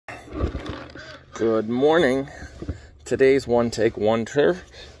Good morning. Today's One Take Wonder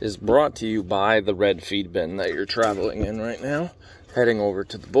is brought to you by the red feed bin that you're traveling in right now, heading over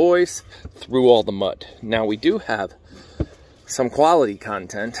to the boys through all the mud. Now we do have some quality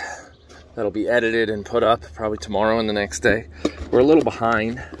content that'll be edited and put up probably tomorrow and the next day. We're a little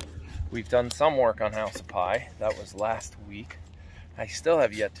behind. We've done some work on House of Pie. That was last week. I still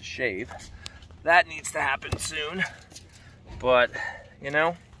have yet to shave. That needs to happen soon. But, you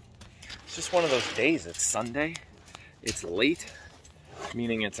know, it's just one of those days. It's Sunday. It's late,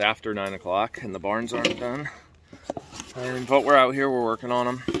 meaning it's after 9 o'clock and the barns aren't done. But we're out here, we're working on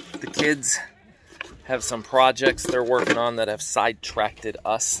them. The kids have some projects they're working on that have sidetracked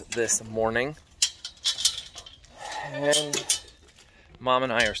us this morning. And Mom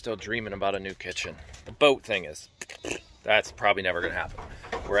and I are still dreaming about a new kitchen. The boat thing is, that's probably never gonna happen.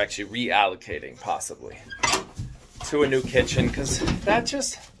 We're actually reallocating, possibly, to a new kitchen, because that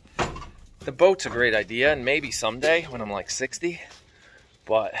just, the boat's a great idea, and maybe someday when I'm like 60,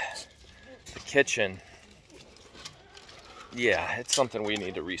 but the kitchen, yeah, it's something we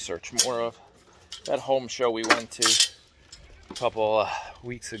need to research more of. That home show we went to a couple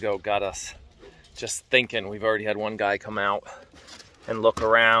weeks ago got us just thinking. We've already had one guy come out and look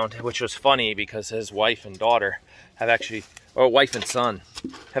around, which was funny because his wife and daughter have actually, or wife and son,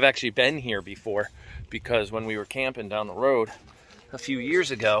 have actually been here before, because when we were camping down the road a few years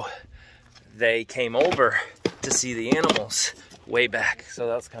ago, they came over to see the animals way back. So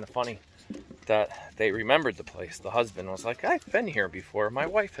that was kind of funny that they remembered the place. The husband was like, I've been here before. My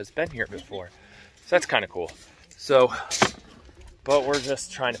wife has been here before. So that's kind of cool. So, but we're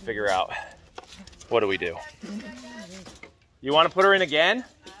just trying to figure out, what do we do? You want to put her in again?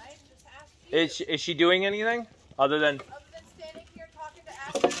 Is she doing anything other than standing here talking to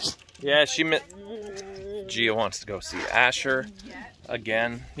Asher? Yeah, Gia wants to go see Asher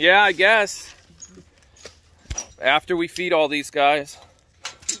again. Yeah, I guess. After we feed all these guys,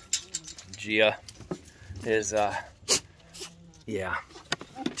 Gia is, yeah,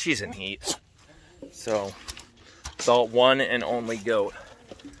 she's in heat. So, the one and only goat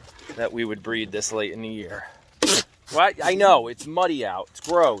that we would breed this late in the year. Well, I know, it's muddy out. It's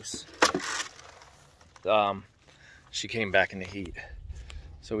gross. She came back in the heat.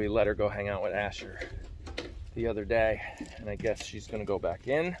 So we let her go hang out with Asher the other day, and I guess she's gonna go back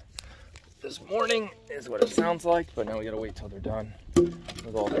in this morning, is what it sounds like, but now we gotta wait till they're done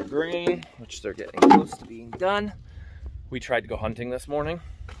with all their grain, which they're getting close to being done. We tried to go hunting this morning.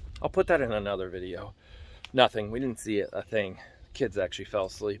 I'll put that in another video. Nothing, we didn't see it, a thing. The kids actually fell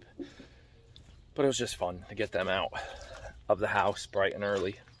asleep. But it was just fun to get them out of the house bright and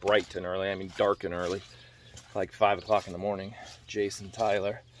early. Bright and early, I mean dark and early. Like 5 o'clock in the morning. Jason,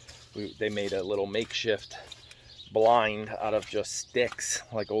 Tyler, they made a little makeshift blind out of just sticks,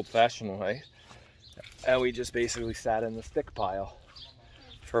 like old-fashioned way. And we just basically sat in the stick pile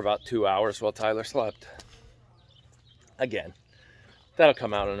for about 2 hours while Tyler slept. Again, that'll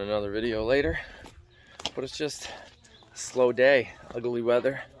come out in another video later. But it's just a slow day, ugly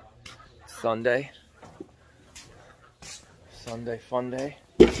weather. Sunday fun day.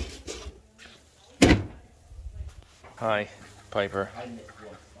 Hi, Piper.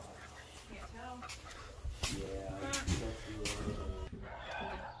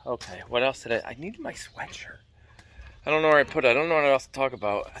 Okay, what else did I needed my sweatshirt. I don't know where I put it. I don't know what else to talk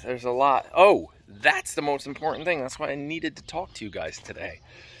about. There's a lot. Oh, that's the most important thing. That's why I needed to talk to you guys today.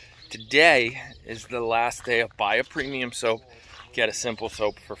 Today is the last day of buy a premium soap, get a simple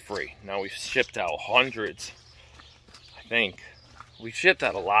soap for free. Now we've shipped out hundreds, I think. We've shipped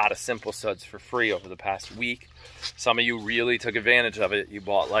out a lot of Simple Suds for free over the past week. Some of you really took advantage of it. You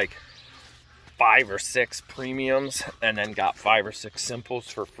bought like 5 or 6 premiums and then got 5 or 6 simples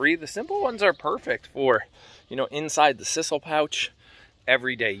for free. The simple ones are perfect for, you know, inside the sisal pouch,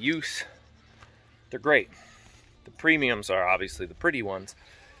 everyday use. They're great. The premiums are obviously the pretty ones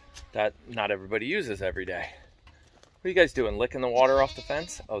that not everybody uses every day. What are you guys doing? Licking the water off the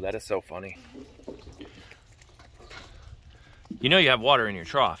fence? Oh, that is so funny. You know you have water in your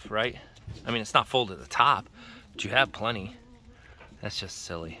trough, right? I mean, it's not full to the top, but you have plenty. That's just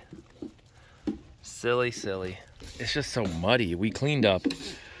silly. Silly, silly. It's just so muddy. We cleaned up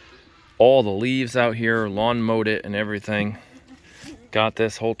all the leaves out here, lawn mowed it and everything. Got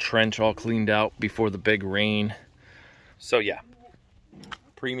this whole trench all cleaned out before the big rain. So yeah,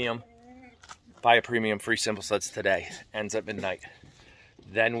 premium. Buy a premium free Simple Suds today. Ends at midnight.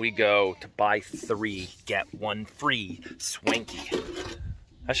 Then we go to buy 3, get 1 free Swanky.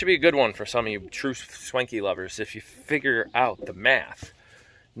 That should be a good one for some of you true Swanky lovers if you figure out the math.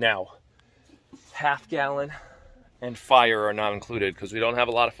 Now, half gallon and fire are not included because we don't have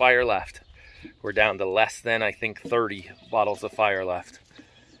a lot of fire left. We're down to less than, I think, 30 bottles of fire left.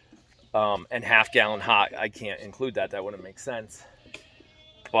 And half-gallon hot, I can't include that. That wouldn't make sense.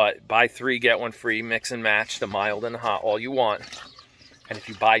 But buy 3, get 1 free. Mix and match the mild and the hot all you want. And if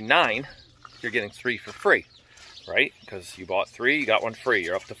you buy 9, you're getting 3 for free, right? Because you bought 3, you got 1 free.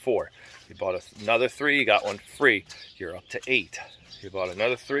 You're up to 4. You bought another 3, you got 1 free. You're up to 8. You bought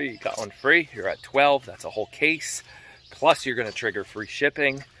another 3, you got 1 free. You're at 12. That's a whole case. Plus, you're going to trigger free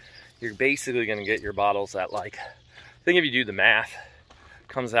shipping. You're basically going to get your bottles at, like, I think if you do the math, it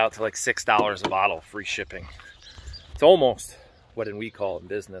comes out to like $6 a bottle, free shipping. It's almost what we call in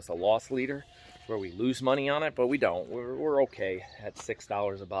business a loss leader, where we lose money on it, but we don't. We're okay at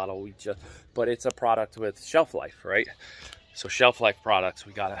 $6 a bottle. But it's a product with shelf life, right? So shelf life products,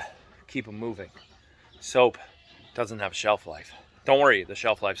 we gotta keep them moving. Soap doesn't have a shelf life. Don't worry, the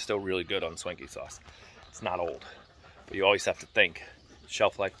shelf life's still really good on Swanky sauce. It's not old, but you always have to think.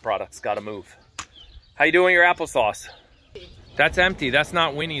 Shelf life products gotta move. How you doing your applesauce? That's empty. That's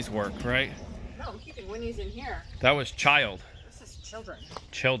not Winnie's work, right? No, I'm keeping Winnie's in here. That was child. This is children.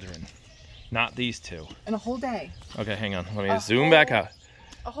 Children. Not these two. And a whole day. Okay, hang on. Let me zoom back out.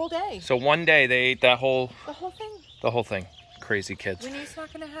 A whole day. So one day they ate that whole... The whole thing. The whole thing. Crazy kids. Winnie's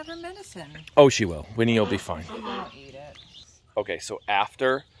not going to have her medicine. Oh, she will. Winnie will be fine. She won't eat it. Okay, so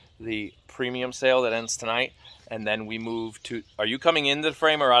after the premium sale that ends tonight, and then we move to... Are you coming into the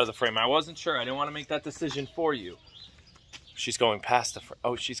frame or out of the frame? I wasn't sure. I didn't want to make that decision for you. She's going past the frame.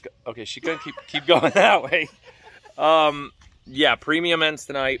 Oh, okay, she's going to keep going that way. Yeah, premium ends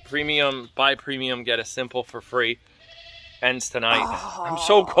tonight. Premium, buy premium, get a simple for free. Ends tonight. Oh. I'm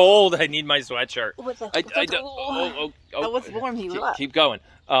so cold. I need my sweatshirt. Oh, was warm. He keep going.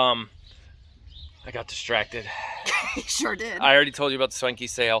 I got distracted. He sure did. I already told you about the Swanky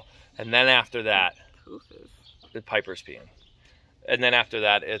sale, and then after that, the Piper's peeing. And then after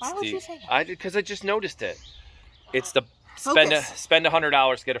that, it's Why would you say that? Because I just noticed it. It's the spend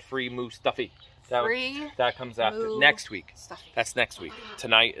 $100, get a free Moo Stuffy. That comes after next week. Stuffy. That's next week.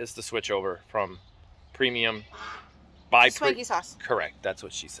 Tonight is the switch over from premium buy Swanky sauce. Correct. That's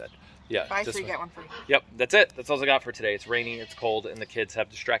what she said. Yeah. Buy 3, get 1 free. Yep. That's it. That's all I got for today. It's rainy. It's cold, and the kids have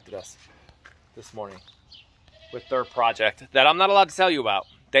distracted us this morning with their project that I'm not allowed to tell you about.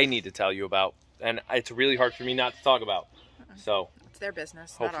 They need to tell you about, and it's really hard for me not to talk about. So it's their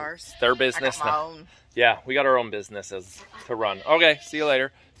business, not ours. It's their business. I got my own. Yeah, we got our own businesses to run. Okay. See you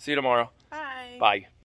later. See you tomorrow. Bye. Bye.